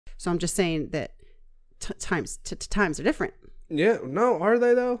So I'm just saying that times are different. Yeah, no, are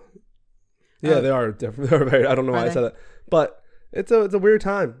they though? Yeah, they are different. They're very, I don't know why I said that, but it's a weird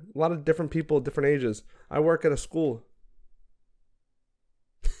time. A lot of different people, different ages. I work at a school.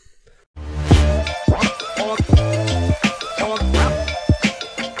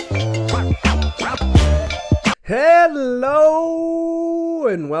 Hello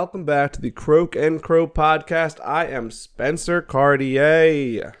and welcome back to the Croak and Crow podcast. I am Spencer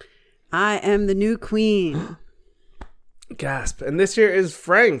Cartier. I am the new queen. Gasp. And this year is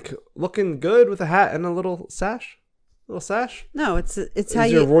Frank, looking good with a hat and a little sash. Little sash? No, it's how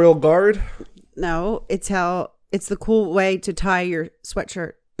your royal guard? No, it's the cool way to tie your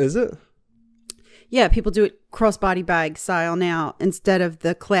sweatshirt. Is it? Yeah, people do it crossbody bag style now instead of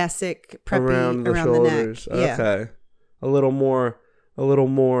the classic preppy around the shoulders. neck. Yeah. Okay. A little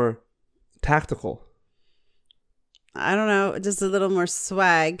more tactical. I don't know, just a little more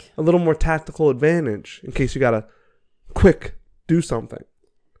swag. A little more tactical advantage in case you gotta quick do something.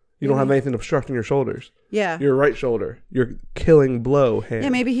 You don't have anything obstructing your shoulders. Yeah. Your right shoulder. Your killing blow hand.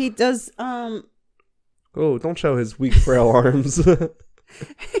 Yeah, maybe he does Oh, don't show his weak frail arms. Maybe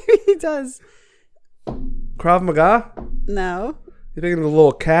he does. Krav Maga? No. You thinking of the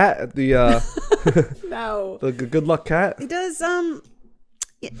little cat at the No. The good luck cat? He does arm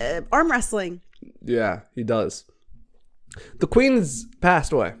wrestling. Yeah, he does. The Queen's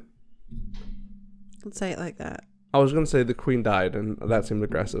passed away. Don't say it like that. I was going to say the Queen died, and that seemed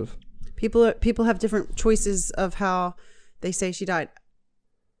aggressive. People have different choices of how they say she died.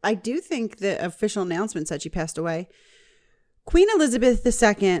 I do think the official announcement said she passed away. Queen Elizabeth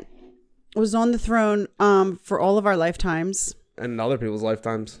II was on the throne for all of our lifetimes. And other people's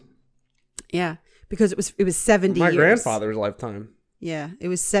lifetimes. Yeah, because it was 70 years. My grandfather's lifetime. Yeah, it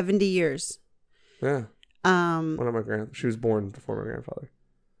was 70 years. Yeah. One of my she was born before my grandfather.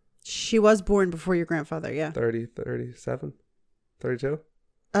 She was born before your grandfather, yeah. 30, 37, 32?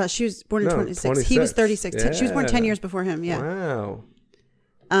 She was born in 26. 26. He was 36. Yeah. She was born 10 years before him, yeah. Wow.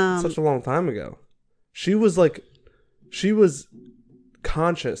 Such a long time ago. She was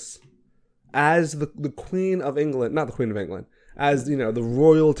conscious as the Queen of England, not the Queen of England, as, the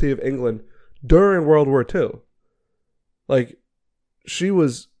royalty of England during World War II. Like, she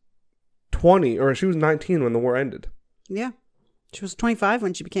was 20, or she was 19 when the war ended. Yeah. She was 25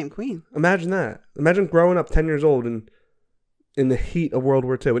 when she became queen. Imagine that. Imagine growing up 10 years old and in the heat of World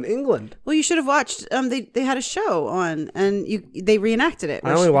War II in England. Well, you should have watched. They had a show on, and they reenacted it.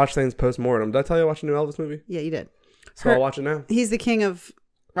 I only watch things post-mortem. Did I tell you I watched a new Elvis movie? Yeah, you did. So I'll watch it now. He's the king of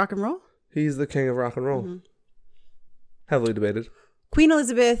rock and roll? He's the king of rock and roll. Mm-hmm. Heavily debated. Queen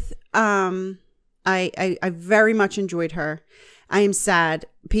Elizabeth, I very much enjoyed her. I am sad.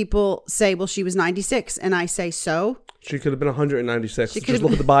 People say, well, she was 96. And I say, so? She could have been 196. Just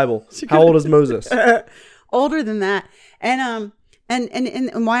look at the Bible. How old is Moses? Older than that. And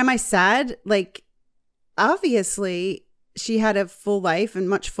why am I sad? Like, obviously, she had a full life and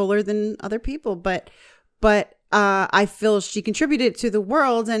much fuller than other people. But I feel she contributed to the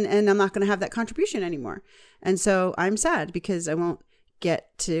world, and I'm not going to have that contribution anymore. And so I'm sad because I won't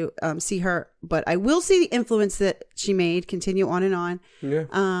get to see her, but I will see the influence that she made continue on and on. Yeah.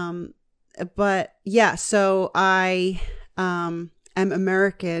 But yeah, so I am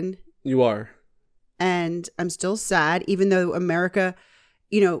American. You are. And I'm still sad, even though America,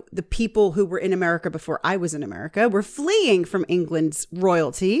 the people who were in America before I was in America were fleeing from England's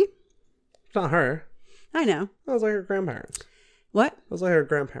royalty. It's not her. I know. That was like her grandparents. What? That was like her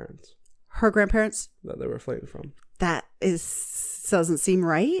grandparents. Her grandparents? That they were fleeing from. That doesn't seem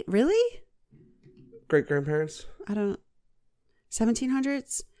right. Really? Great grandparents? I don't.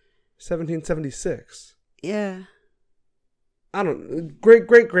 1700s? 1776. Yeah. I don't. Great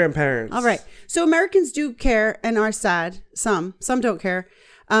grandparents. All right. So Americans do care and are sad. Some don't care.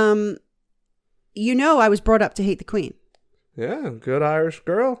 I was brought up to hate the Queen. Yeah, good Irish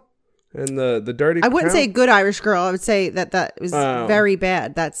girl. And the dirty. I wouldn't say good Irish girl. I would say that was very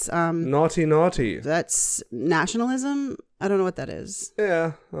bad. That's naughty. That's nationalism. I don't know what that is.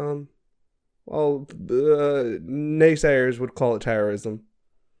 Yeah. Naysayers would call it terrorism.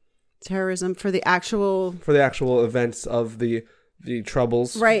 Terrorism for the actual events of the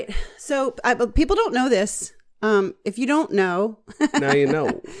troubles. Right. So people don't know this. If you don't know, now you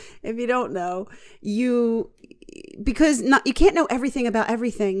know. If you don't know, because you can't know everything about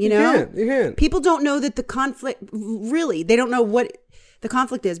everything, you know? You can't. People don't know that the conflict, really, they don't know what the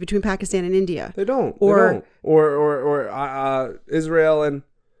conflict is between Pakistan and India. They don't. Or Israel and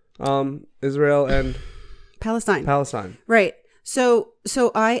Palestine. Palestine. Right. So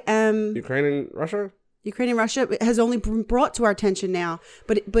I am Ukraine and Russia? Ukraine and Russia has only been brought to our attention now.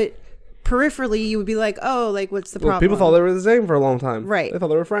 But peripherally, you would be like, oh, like, what's the problem? People thought they were the same for a long time. Right. They thought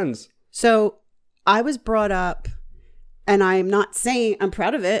they were friends. So I was brought up, and I'm not saying I'm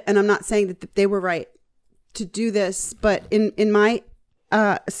proud of it, and I'm not saying that they were right to do this, but in my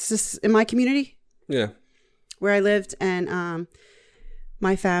community, yeah, where I lived, and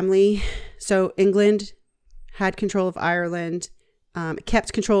my family, so England had control of Ireland,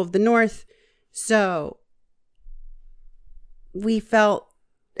 kept control of the North, so we felt,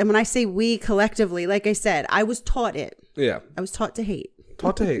 and when I say we collectively, like I said, I was taught it. Yeah, I was taught to hate.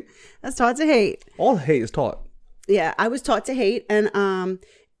 Taught to hate. I was taught to hate. All hate is taught. Yeah, I was taught to hate, and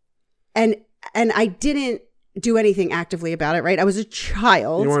I didn't do anything actively about it, right? I was a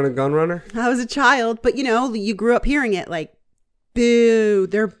child. You weren't a gun runner? I was a child, but you grew up hearing it, like, boo,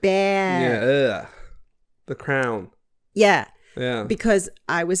 they're bad. Yeah, ugh. The crown. Yeah. Yeah. Because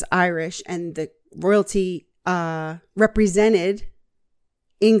I was Irish, and the royalty represented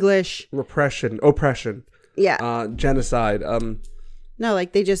English. Repression. Oppression. Yeah. Genocide. No,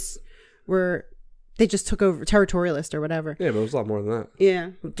 like they just took over, territorialist or whatever. Yeah, but it was a lot more than that. Yeah.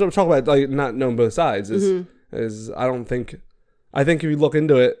 Talk about like not knowing both sides is I think if you look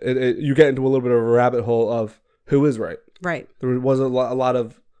into it, you get into a little bit of a rabbit hole of who is right. Right. There was a lot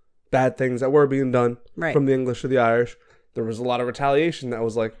of bad things that were being done from the English to the Irish. There was a lot of retaliation that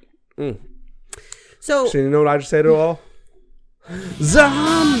was like, So you know what I just say to it all?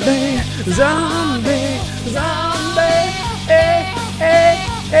 Zombie, zombie, zombie.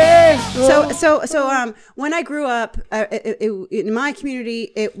 So when I grew up, in my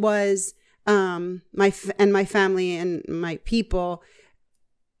community, it was my family and my people,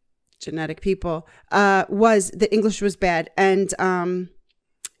 genetic people, was the English was bad, and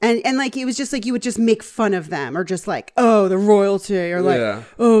like it was just like you would just make fun of them, or just like, oh, the royalty, or like,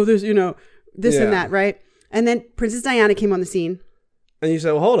 oh, there's this and that, right? And then Princess Diana came on the scene, and you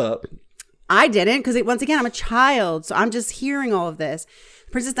said, well, hold up. I didn't, because once again, I'm a child, so I'm just hearing all of this.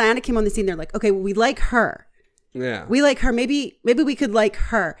 Princess Diana came on the scene. They're like, okay, well, we like her. Yeah. We like her. Maybe we could like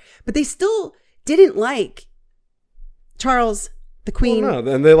her. But they still didn't like Charles, the Queen. Well,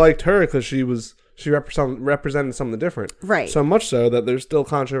 no, and they liked her because she represented something different. Right. So much so that there's still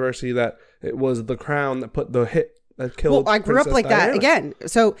controversy that it was the crown that put the hit that killed. Well, I grew Princess up like Diana. that again.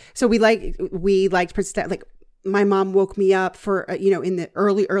 So we liked Princess Diana. Like, my mom woke me up for in the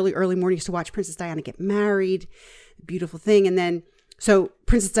early mornings to watch Princess Diana get married. Beautiful thing. And then so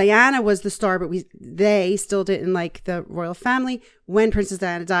Princess Diana was the star, but they still didn't like the royal family. When Princess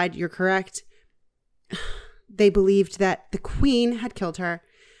Diana died, you're correct, they believed that the Queen had killed her.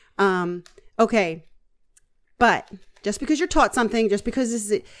 Okay, but just because you're taught something, just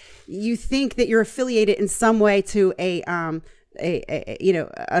because you think that you're affiliated in some way to an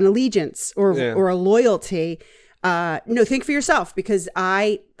allegiance or a loyalty, no, think for yourself, because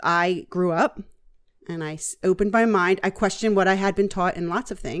I grew up and I opened my mind. I questioned what I had been taught in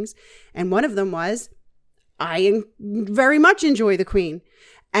lots of things, and one of them was I very much enjoy the Queen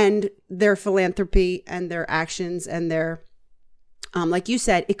and their philanthropy and their actions and their like you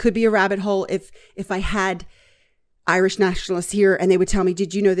said, it could be a rabbit hole if I had Irish nationalists here and they would tell me,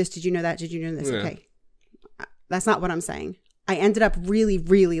 did you know this? Did you know that? Did you know this? Yeah. Okay. That's not what I'm saying. I ended up really,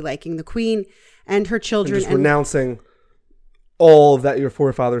 really liking the Queen and her children. And just renouncing all that your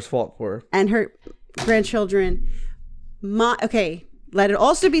forefathers fought for. And her grandchildren. Okay, let it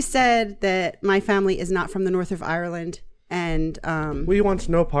also be said that my family is not from the north of Ireland. And we want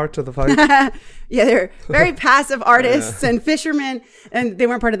no part of the fight. Yeah, they're very passive artists and fishermen, and they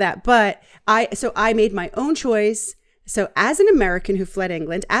weren't part of that. But I made my own choice. So as an American who fled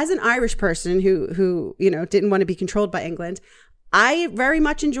England, as an Irish person who didn't want to be controlled by England, I very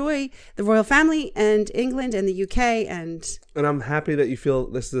much enjoy the royal family and England and the UK, and I'm happy that you feel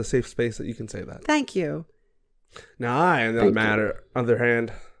this is a safe space that you can say that. Thank you. Now I, on the other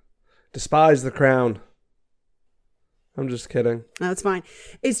hand, despise the crown. I'm just kidding. No, it's fine.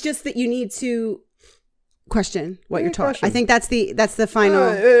 It's just that you need to question what you're taught. Question. I think that's the final.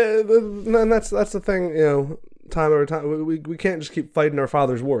 And that's the thing. Time over time, we can't just keep fighting our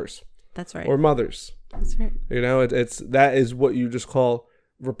father's wars. That's right. Or mothers. That's right. That is what you just call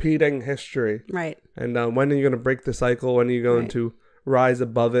repeating history. Right. And when are you going to break the cycle? When are you going to rise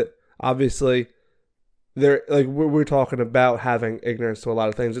above it? Obviously, we're talking about having ignorance to a lot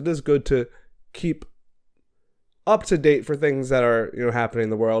of things. It is good to keep up to date for things that are happening in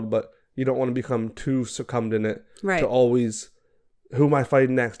the world, but you don't want to become too succumbed in it to always, who am I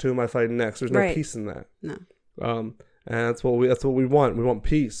fighting next? There's no peace in that. No. And that's what we want. We want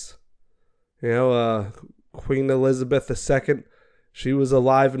peace. Queen Elizabeth II She was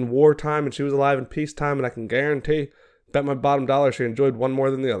alive in wartime and she was alive in peacetime, and I can guarantee, bet my bottom dollar, she enjoyed one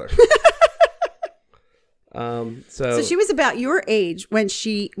more than the other. So she was about your age when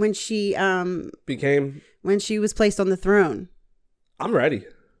she was placed on the throne. I'm ready.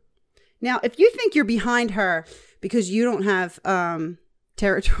 Now, if you think you're behind her because you don't have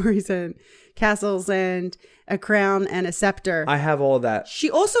territories and castles and a crown and a scepter, I have all of that.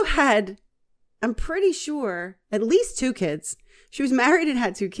 She also had, I'm pretty sure, at least 2 kids. She was married and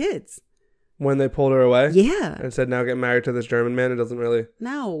had 2 kids. When they pulled her away? Yeah. And said, now get married to this German man. It doesn't really...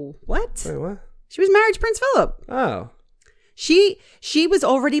 No. What? Wait, what? She was married to Prince Philip. Oh. She was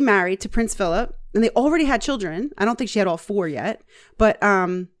already married to Prince Philip, and they already had children. I don't think she had all 4 yet, but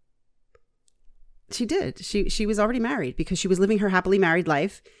she did. She was already married because she was living her happily married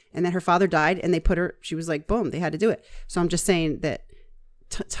life, and then her father died, and they put her. She was like, boom, they had to do it. So I'm just saying that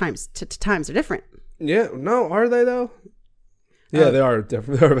times are different. Yeah. No, are they though? Yeah, they are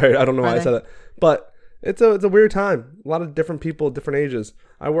different. They're very, I don't know why I said that, but it's a weird time. A lot of different people, different ages.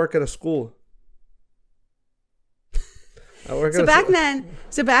 I work at a school. Back then,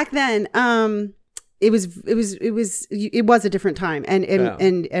 it was a different time, and a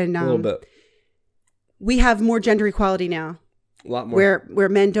little bit. We have more gender equality now. A lot more. Where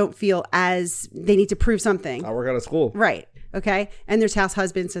men don't feel as they need to prove something. I work at a school. Right. Okay. And there's house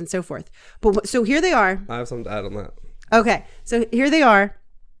husbands and so forth. But so here they are. I have something to add on that. Okay. So here they are.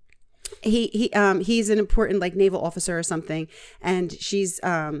 He's an important like naval officer or something, and she's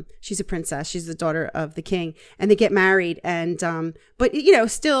a princess. She's the daughter of the king, and they get married. And but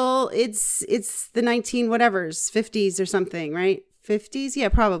still it's the 19 whatevers, 50s or something, right? 50s, yeah,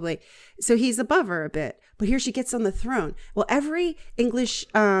 probably. So he's above her a bit. But here she gets on the throne. Well, every English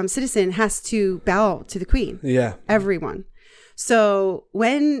citizen has to bow to the queen. Yeah, everyone. So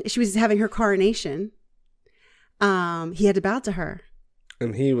when she was having her coronation, he had to bow to her.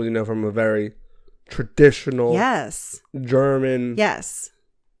 And he was, from a very traditional, German, what's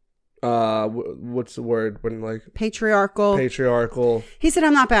the word when like patriarchal. He said,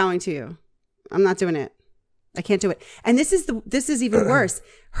 "I'm not bowing to you. I'm not doing it. I can't do it." And this is even worse.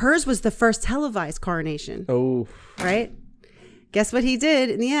 Hers was the first televised coronation. Oh, right. Guess what he did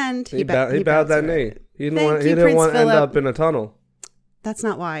in the end? He bowed that knee. He didn't want to end up in a tunnel. That's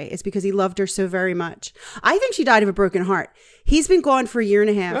not why. It's because he loved her so very much. I think she died of a broken heart. He's been gone for a year and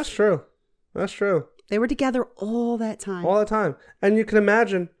a half. That's true. They were together all that time. And you can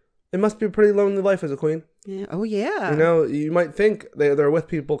imagine it must be a pretty lonely life as a queen. Yeah. Oh, yeah. You might think they're with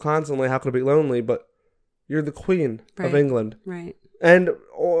people constantly. How could it be lonely? But you're the queen of England. Right. And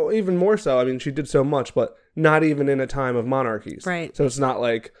even more so, I mean, she did so much, but not even in a time of monarchies. Right. So it's not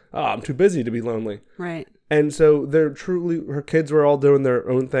like, oh, I'm too busy to be lonely. Right. And so her kids were all doing their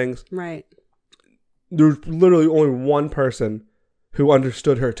own things. Right. There's literally only one person who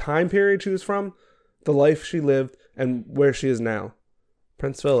understood her time period she was from, the life she lived, and where she is now.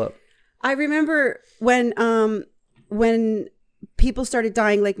 Prince Philip. I remember when people started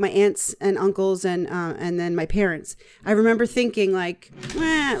dying, like my aunts and uncles and then my parents. I remember thinking like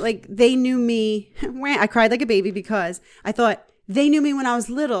they knew me. I cried like a baby because I thought they knew me when I was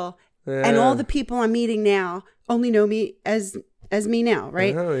little. Yeah. And all the people I'm meeting now only know me as me now,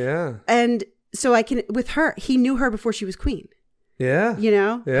 right? Oh, yeah. And so with her, he knew her before she was queen. Yeah.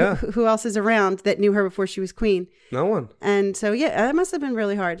 Yeah. Who else is around that knew her before she was queen? No one. And so, yeah, that must have been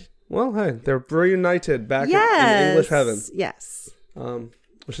really hard. Well, hey, they're reunited back in English heaven. Yes.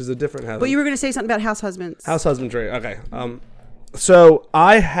 Which is a different heaven. But you were going to say something about house husbands. House husbandry. Okay. So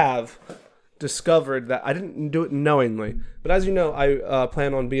I have discovered that I didn't do it knowingly, but as you know, I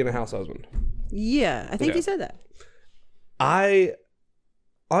plan on being a house husband. Yeah, I think you said that. I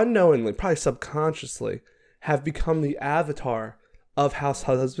unknowingly, probably subconsciously, have become the avatar of house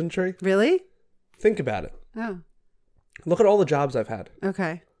husbandry. Really? Think about it. Oh. Look at all the jobs I've had.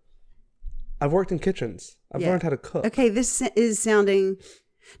 Okay. I've worked in kitchens. I've learned how to cook. Okay, this is sounding...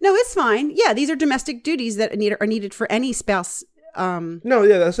 No, it's fine. Yeah, these are domestic duties that are needed for any spouse. No,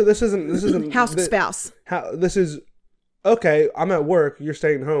 yeah, this isn't house spouse. This is okay. I'm at work. You're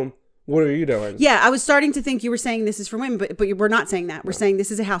staying home. What are you doing? Yeah, I was starting to think you were saying this is for women, but we're not saying that. We're saying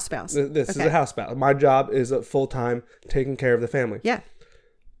this is a house spouse. This is a house spouse. My job is full time taking care of the family. Yeah.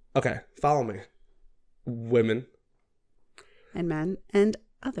 Okay, follow me, women, and men, and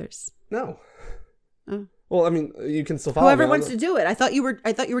others. No. Oh. Well, I mean, you can still follow whoever wants to do it. I thought you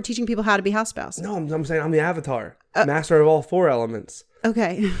were teaching people how to be house spouse. No, I'm saying I'm the avatar, master of all 4 elements.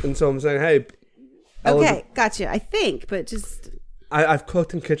 Okay. And so I'm saying, hey. Okay, gotcha. I think, but just. I've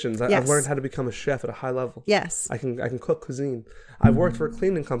cooked in kitchens. Yes. I've learned how to become a chef at a high level. Yes. I can cook cuisine. I've worked for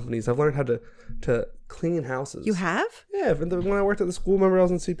cleaning companies. I've learned how to clean houses. You have? Yeah. When I worked at the school, remember I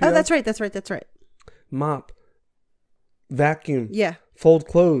was in CPS? Oh, that's right. Mop. Vacuum. Yeah. Fold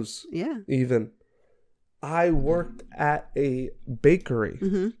clothes. Yeah. Even. I worked at a bakery.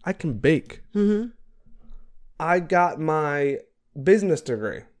 Mm-hmm. I can bake. Mm-hmm. I got my business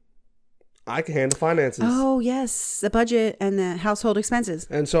degree. I can handle finances. Oh, yes. The budget and the household expenses.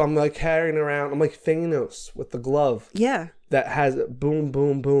 And so I'm like carrying around, I'm like Thanos with the glove. Yeah. That has boom,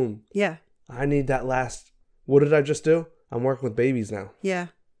 boom, boom. Yeah. I need that last. What did I just do? I'm working with babies now. Yeah.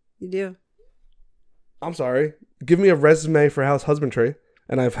 You do. I'm sorry. Give me a resume for house husbandry,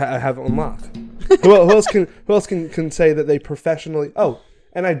 and I have it unlocked. who else can say that they professionally? Oh,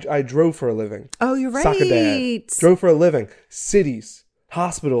 and I drove for a living. Oh, you're right. Soccer dad. Drove for a living. Cities,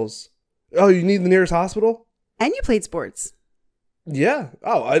 hospitals. Oh, you need the nearest hospital? And you played sports. Yeah.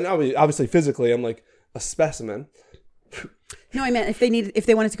 Oh, I mean, obviously physically, I'm like a specimen. No, I meant if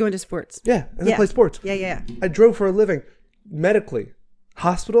they wanted to go into sports. Yeah, and I play sports. Yeah. I drove for a living, medically,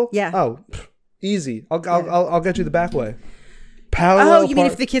 hospital. Yeah. Oh, easy. I'll get you the back way. Oh, you mean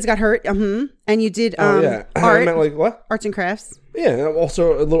if the kids got hurt? And you did yeah. art? I meant like what? Arts and crafts. Yeah, and I'm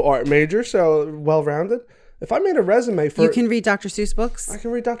also a little art major, so well-rounded. If I made a resume for... You can read Dr. Seuss books? I can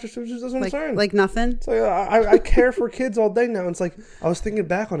read Dr. Seuss, that's what I'm saying. Like nothing? It's like, I care for kids all day now. It's like, I was thinking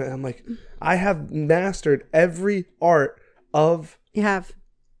back on it, I'm like, I have mastered every art of... You have?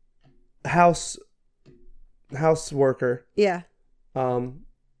 House worker. Yeah.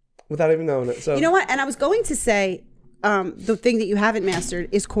 Without even knowing it. So you know what? And I was going to say, the thing that you haven't mastered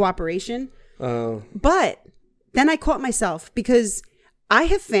is cooperation. But then I caught myself because I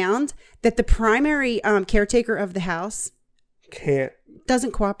have found that the primary caretaker of the house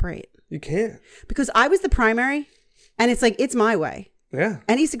doesn't cooperate. You can't. Because I was the primary, and it's like, it's my way. Yeah.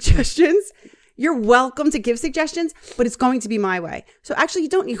 Any suggestions? You're welcome to give suggestions, but it's going to be my way. So actually, you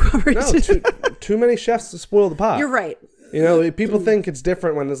don't need cooperation. No, too many chefs to spoil the pot. You're right. You know, people think it's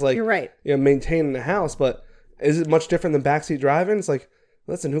different when it's like, you're right. You know, maintaining the house, but is it much different than backseat driving? It's like,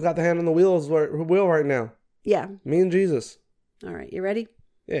 listen, who got the hand on the wheel right now? Yeah. Me and Jesus. All right, you ready?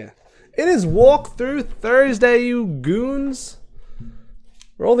 Yeah. It is Walkthrough Thursday, you goons.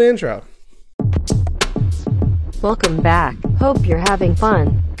 Roll the intro. Welcome back. Hope you're having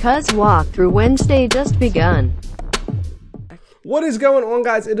fun, 'cause Walkthrough Wednesday just begun. What is going on,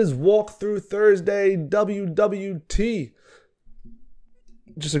 guys? It is Walkthrough Thursday, WWT.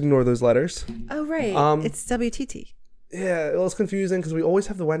 Just ignore those letters. Oh, right. It's WTT. Yeah, well, it's confusing because we always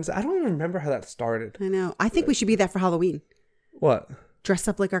have the Wednesday. I don't even remember how that started. I know. I think we should be that for Halloween. What? Dress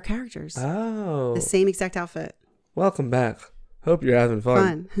up like our characters. Oh. The same exact outfit. Welcome back. Hope you're having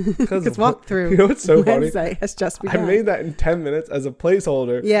fun. Because Walkthrough. You know what's so funny? Wednesday has just begun. I made that in 10 minutes as a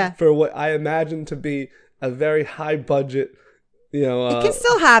placeholder for what I imagine to be a very high budget, you know. It can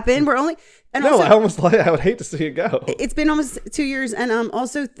still happen. We're only... And no, also, I would hate to see it go. It's been almost 2 years, and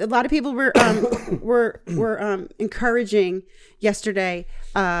also a lot of people were encouraging yesterday,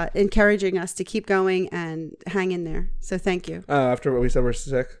 encouraging us to keep going and hang in there. So thank you. After what we said, we're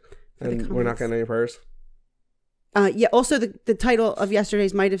sick and we're not getting any prayers. Yeah. Also, the title of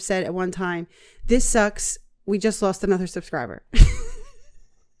yesterday's might have said at one time, "This sucks. We just lost another subscriber."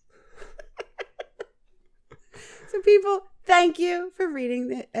 So people. Thank you for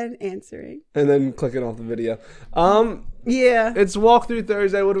reading it and answering. And then clicking off the video. Yeah. It's Walkthrough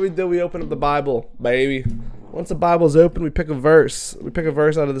Thursday. What do? We open up the Bible, baby. Once the Bible's open, we pick a verse. We pick a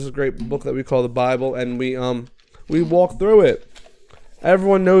verse out of this great book that we call the Bible, and we walk through it.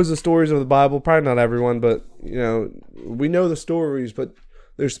 Everyone knows the stories of the Bible. Probably not everyone, but you know, we know the stories, but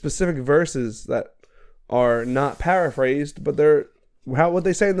there's specific verses that are not paraphrased, but they're what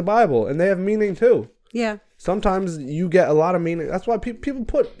they say in the Bible, and they have meaning too. Yeah. Sometimes you get a lot of meaning. That's why people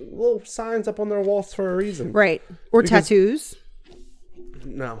put little signs up on their walls for a reason. Right. Or tattoos.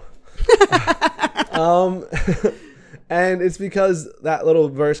 No. And it's because that little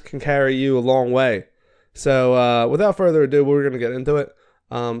verse can carry you a long way. So without further ado, we're going to get into it.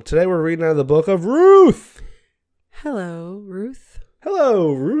 Today we're reading out of the book of Ruth. Hello, Ruth.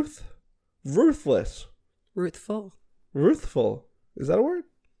 Hello, Ruth. Ruthless. Ruthful. Ruthful. Is that a word?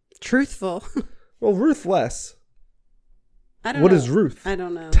 Truthful. Well, ruthless. I don't know. What is Ruth? I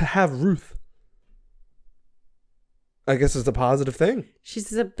don't know. To have Ruth. I guess it's a positive thing.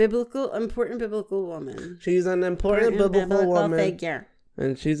 She's a important biblical woman. She's an important biblical woman. Figure.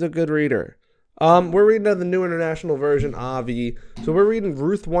 And she's a good reader. We're reading out the New International Version, AVI. So we're reading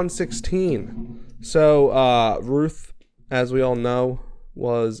Ruth 1:16. So Ruth, as we all know,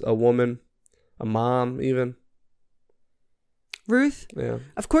 was a woman, a mom even. Ruth? Yeah.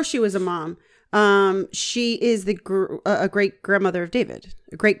 Of course she was a mom. She is a great grandmother of David.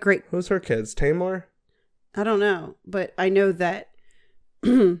 A great. Who's her kids? Tamar? I don't know, but I know that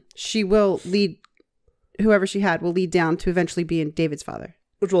she will lead, whoever she had will lead down to eventually being David's father.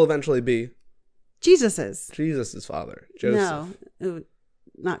 Which will eventually be Jesus' father, Joseph. No, it would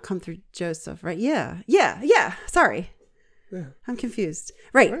not come through Joseph, right? Yeah. Sorry. Yeah. I'm confused.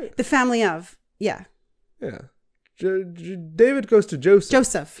 Right. The family of, yeah. Yeah. David goes to Joseph.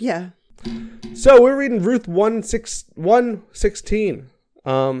 Joseph, yeah. So we're reading Ruth 1:16.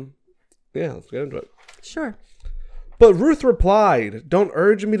 Yeah, let's get into it. Sure. But Ruth replied, "Don't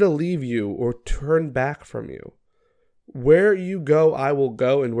urge me to leave you or turn back from you. Where you go, I will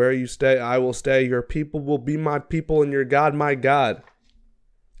go, and where you stay, I will stay. Your people will be my people, and your God, my God."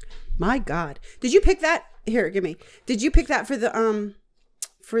 My God. Did you pick that? Here, give me. Did you pick that for the No.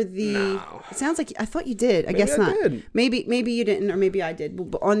 It sounds like I thought you did. I guess not. Did. Maybe you didn't, or maybe I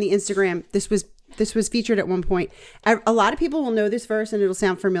did. But on the Instagram, this was featured at one point. A lot of people will know this verse, and it'll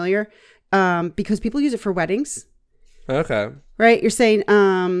sound familiar, because people use it for weddings. Okay. Right? You're saying,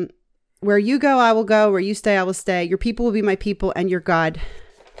 where you go, I will go. Where you stay, I will stay. Your people will be my people, and your God,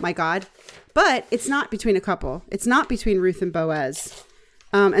 my God. But it's not between a couple. It's not between Ruth and Boaz.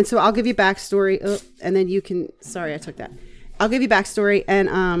 And so I'll give you backstory, and then you can. Sorry, I took that. I'll give you backstory,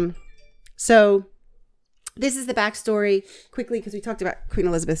 and so this is the backstory quickly because we talked about Queen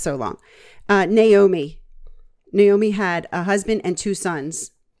Elizabeth so long. Naomi had a husband and 2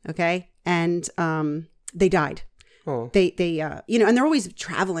 sons. Okay, and they died. Oh. They and they're always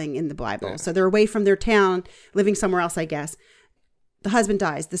traveling in the Bible, Yeah. so they're away from their town, living somewhere else, I guess. The husband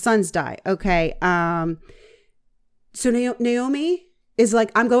dies, the sons die. Okay, so Naomi is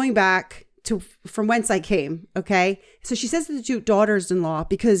like, I'm going back from whence I came. Okay, so she says to the 2 daughters-in-law,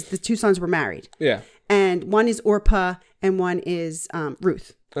 because the 2 sons were married. Yeah. And one is Orpah and one is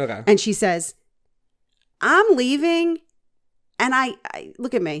Ruth. Okay. And she says, I'm leaving, and I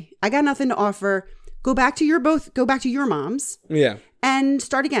look at me. I got nothing to offer. Go back to your moms. Yeah. And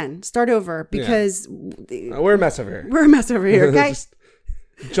start again. Start over, because we're a mess over here. We're a mess over here. Okay.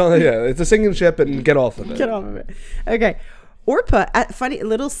 It's a sinking ship, and get off of it. Get off of it. Okay. Orpah, funny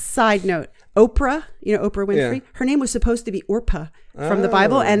little side note. Oprah, Oprah Winfrey, her name was supposed to be Orpah from the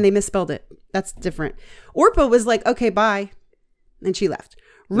Bible, and they misspelled it. That's different. Orpah was like, okay, bye. And she left.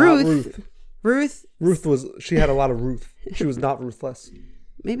 Ruth she had a lot of Ruth. She was not ruthless.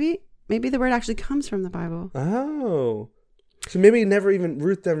 Maybe the word actually comes from the Bible. Oh. So maybe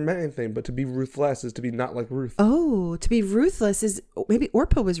Ruth never meant anything, but to be ruthless is to be not like Ruth. Oh, to be ruthless is, maybe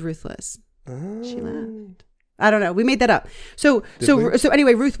Orpah was ruthless. Oh. She left. I don't know. We made that up. So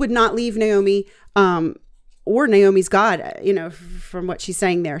anyway, Ruth would not leave Naomi, or Naomi's God, from what she's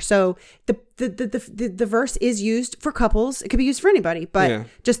saying there. So the verse is used for couples. It could be used for anybody, but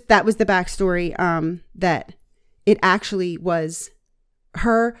just that was the backstory, that it actually was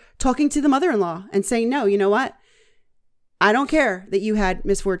her talking to the mother-in-law and saying, no, you know what? I don't care that you had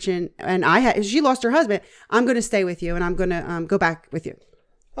misfortune and she lost her husband. I'm going to stay with you, and I'm going to go back with you.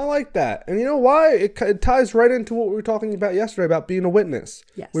 I like that. And you know why? It ties right into what we were talking about yesterday about being a witness.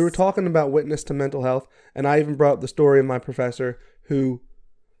 Yes. We were talking about witness to mental health, and I even brought up the story of my professor who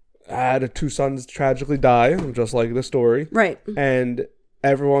had 2 sons tragically die, just like the story. Right. And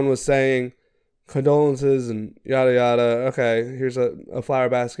everyone was saying condolences and yada yada. Okay, here's a flower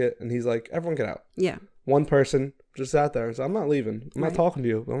basket. And he's like, everyone get out. Yeah. One person just sat there and said, I'm not leaving. I'm not talking to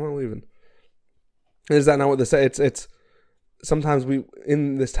you. I'm not leaving. Is that not what they say? It's sometimes we,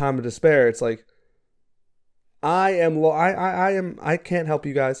 in this time of despair, it's like, I can't help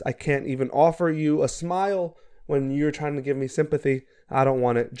you guys. I can't even offer you a smile when you're trying to give me sympathy. I don't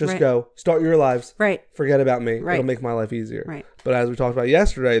want it. Just go. Start your lives. Right. Forget about me. It'll make my life easier. Right. But as we talked about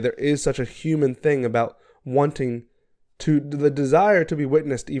yesterday, there is such a human thing about wanting the desire to be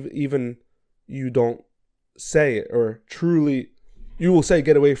witnessed, even you don't say it, or truly, you will say,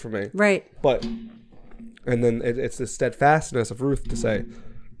 get away from me. Right. But... And then it's the steadfastness of Ruth to say,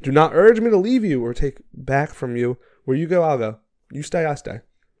 do not urge me to leave you or take back from you. Where you go, I'll go. You stay, I stay.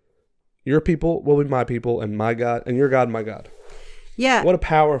 Your people will be my people, and my God, and your God, my God. Yeah. What a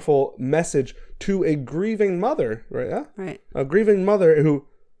powerful message to a grieving mother, right? Yeah? Right. A grieving mother who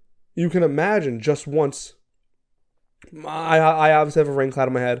you can imagine just once. I obviously have a rain cloud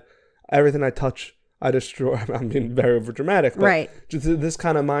in my head. Everything I touch, I destroy. I'm being very over dramatic. But just this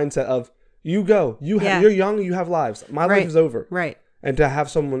kind of mindset of, you go. You're young. You have lives. My life is over. Right. And to have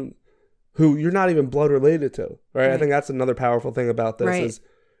someone who you're not even blood related to, right? I think that's another powerful thing about this is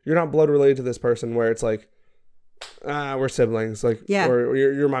you're not blood related to this person where it's like, we're siblings, like, or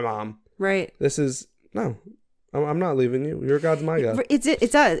you're my mom. Right. This is, no. I'm not leaving you. Your God's my God.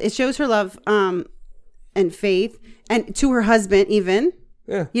 It does. It shows her love and faith, and to her husband even.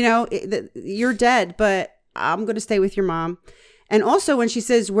 Yeah. You know, you're dead, but I'm going to stay with your mom. And also when she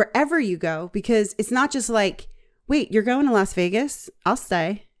says, wherever you go, because it's not just like, wait, you're going to Las Vegas? I'll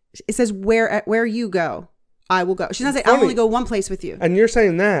stay. It says, where you go, I will go. She's not saying, I'll only go one place with you. And you're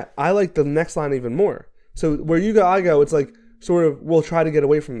saying that. I like the next line even more. So where you go, I go. It's like sort of, we'll try to get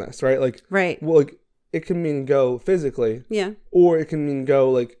away from this, right? Like, right. Well, like, it can mean go physically. Yeah. Or it can mean go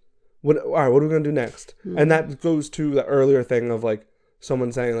like, all right, what are we going to do next? Mm-hmm. And that goes to the earlier thing of like,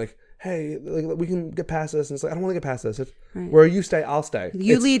 someone saying like, hey, like, we can get past this. And it's like, I don't want to get past this. Right. Where you stay, I'll stay.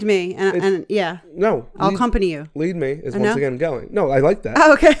 You lead me. And yeah. No. I'll accompany you. Lead me is once again going. No, I like that.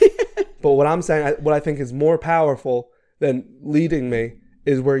 Oh, okay. But what I'm saying, what I think is more powerful than leading me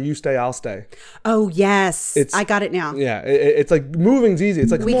is where you stay, I'll stay. Oh, yes. I got it now. Yeah. It's like moving's easy.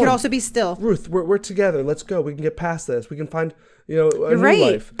 It's like, we could also be still. Ruth, we're together. Let's go. We can get past this. We can find, a new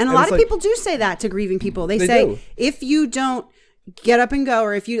life. And a lot of people do say that to grieving people. They say, do. If you don't get up and go,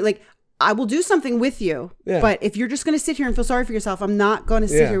 or if you like, I will do something with you. Yeah. But if you're just going to sit here and feel sorry for yourself, I'm not going to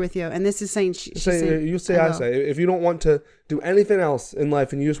sit here with you. And this is saying, she's saying, you say, I say. If you don't want to do anything else in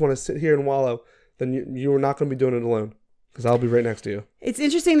life and you just want to sit here and wallow, then you are not going to be doing it alone. Because I'll be right next to you. It's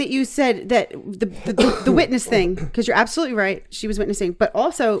interesting that you said that the witness thing, because you're absolutely right. She was witnessing, but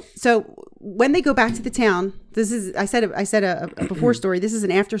also, so when they go back to the town, this is I said a before story. This is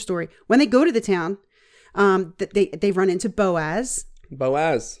an after story. When they go to the town, they run into Boaz. You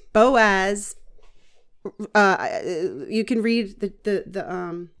can read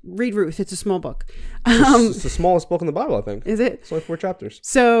read Ruth. It's a small book. It's the smallest book in the Bible, I think. Is it? It's only 4 chapters.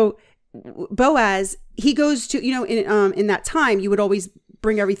 So Boaz, he goes to, in that time, you would always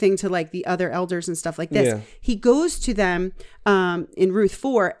bring everything to like the other elders and stuff like this. Yeah. He goes to them in Ruth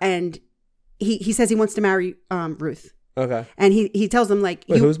 4, and he says he wants to marry Ruth. Okay. And he tells them like,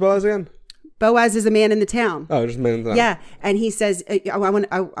 wait, who's Boaz again? Boaz is a man in the town. Oh, just a man in the town. Yeah. And he says,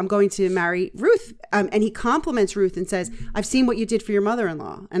 I'm going to marry Ruth. And he compliments Ruth and says, I've seen what you did for your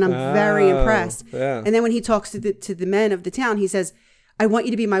mother-in-law, and I'm very impressed. Yeah. And then when he talks to the men of the town, he says, I want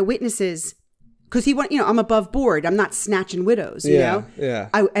you to be my witnesses, because I'm above board. I'm not snatching widows, you know? Yeah.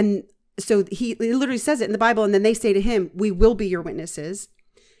 And so he literally says it in the Bible, and then they say to him, we will be your witnesses.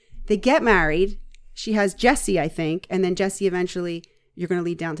 They get married. She has Jesse, I think. And then Jesse eventually, you're going to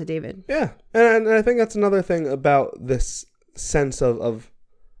lead down to David. Yeah. And I think that's another thing about this sense of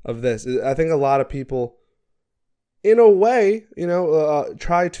this. I think a lot of people, in a way,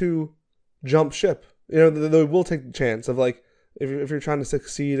 try to jump ship. They will take the chance of like, if you're trying to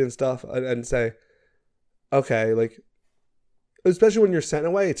succeed and stuff and say, okay, like, especially when you're sent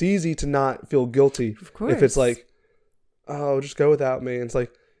away, it's easy to not feel guilty. Of course. If it's like, oh, just go without me. And it's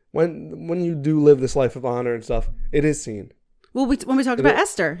like, when you do live this life of honor and stuff, it is seen. Well, when we talked about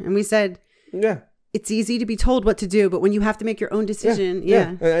Esther, and we said, it's easy to be told what to do, but when you have to make your own decision,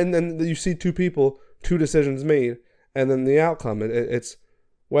 And then you see two decisions made, and then the outcome, it's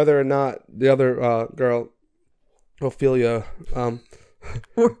whether or not the other girl, Ophelia,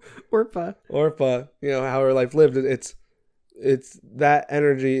 Orpah, how her life lived, it's that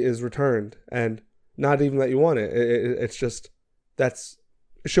energy is returned, and not even that you want it. It's just, it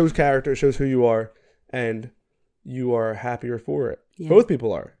shows character, it shows who you are, and you are happier for it. Yeah. Both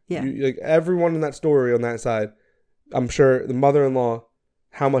people are. Yeah. Like everyone in that story on that side, I'm sure the mother-in-law,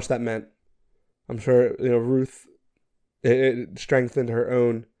 how much that meant. I'm sure, Ruth, it strengthened her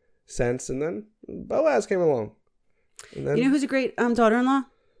own sense, and then Boaz came along. And then, who's a great daughter-in-law?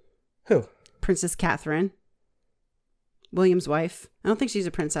 Who? Princess Catherine, William's wife. I don't think she's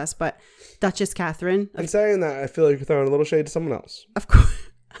a princess, but Duchess Catherine. And saying that, I feel like you're throwing a little shade to someone else. Of course.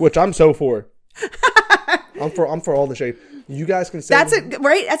 Which I'm so for. I'm for all the shade. You guys can say that's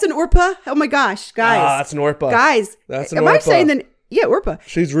right. That's an Orpah. Oh my gosh, guys! That's an Orpah. Guys, that's an Orpah. Am I saying that? Yeah, Orpah.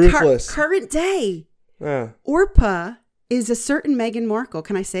 She's ruthless. Current day. Yeah. Orpah is a certain Meghan Markle.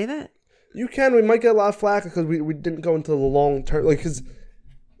 Can I say that? You can. We might get a lot of flack because we didn't go into the long term. Like, because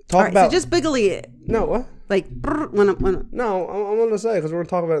about. So just bigly it. No, what? Like when. No, I'm gonna say because we're gonna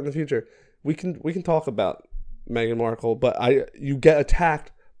talk about it in the future. We can talk about Meghan Markle, but you get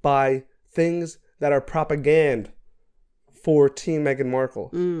attacked by things that are propaganda for Team Meghan Markle.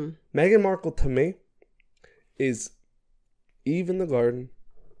 Meghan Markle to me is Eve in the garden.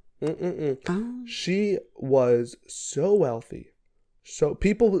 Oh. She was so wealthy. So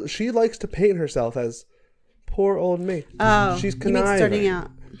she likes to paint herself as poor old me. Oh, she's conniving. You mean starting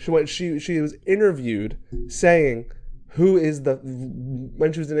out. She was interviewed saying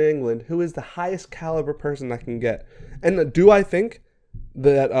when she was in England, who is the highest caliber person I can get. And do I think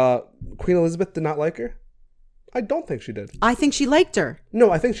that Queen Elizabeth did not like her? I don't think she did. I think she liked her.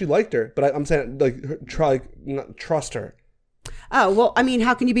 No, I think she liked her, but I'm saying not trust her. Oh, well, I mean,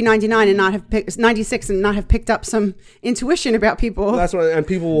 how can you be 99 and not have 96 and not have picked up some intuition about people? Well, that's what, and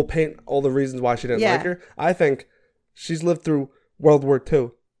people will paint all the reasons why she didn't like her. I think she's lived through World War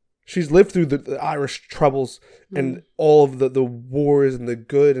II. She's lived through the Irish troubles and all of the wars and the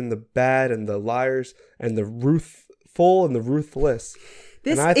good and the bad and the liars and the ruthful and the ruthless.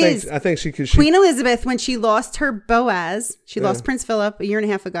 I think she could. Queen Elizabeth, when she lost her Boaz, she lost Prince Philip a year and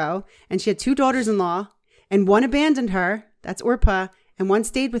a half ago, and she had 2 daughters-in-law, and one abandoned her. That's Orpah, and one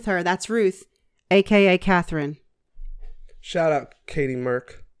stayed with her. That's Ruth, a.k.a. Catherine. Shout out Katie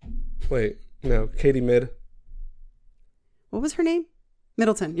Merck. Wait, no, Katie Mid. What was her name?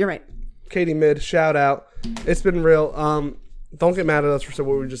 Middleton. You're right. Katie Mid, shout out. It's been real. Don't get mad at us for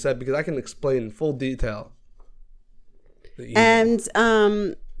what we just said, because I can explain in full detail. And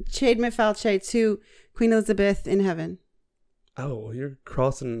Chade Mifalche to Queen Elizabeth in heaven. Oh, you're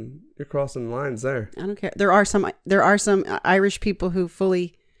crossing lines there. I don't care. There are some Irish people who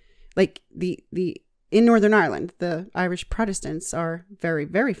fully, like the in Northern Ireland, the Irish Protestants are very,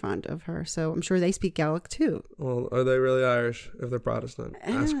 very fond of her. So I'm sure they speak Gaelic too. Well, are they really Irish if they're Protestant?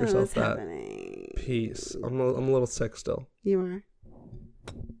 Ask yourself that. Happening. Peace. I'm a little sick still. You are.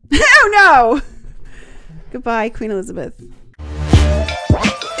 Oh no! Goodbye, Queen Elizabeth.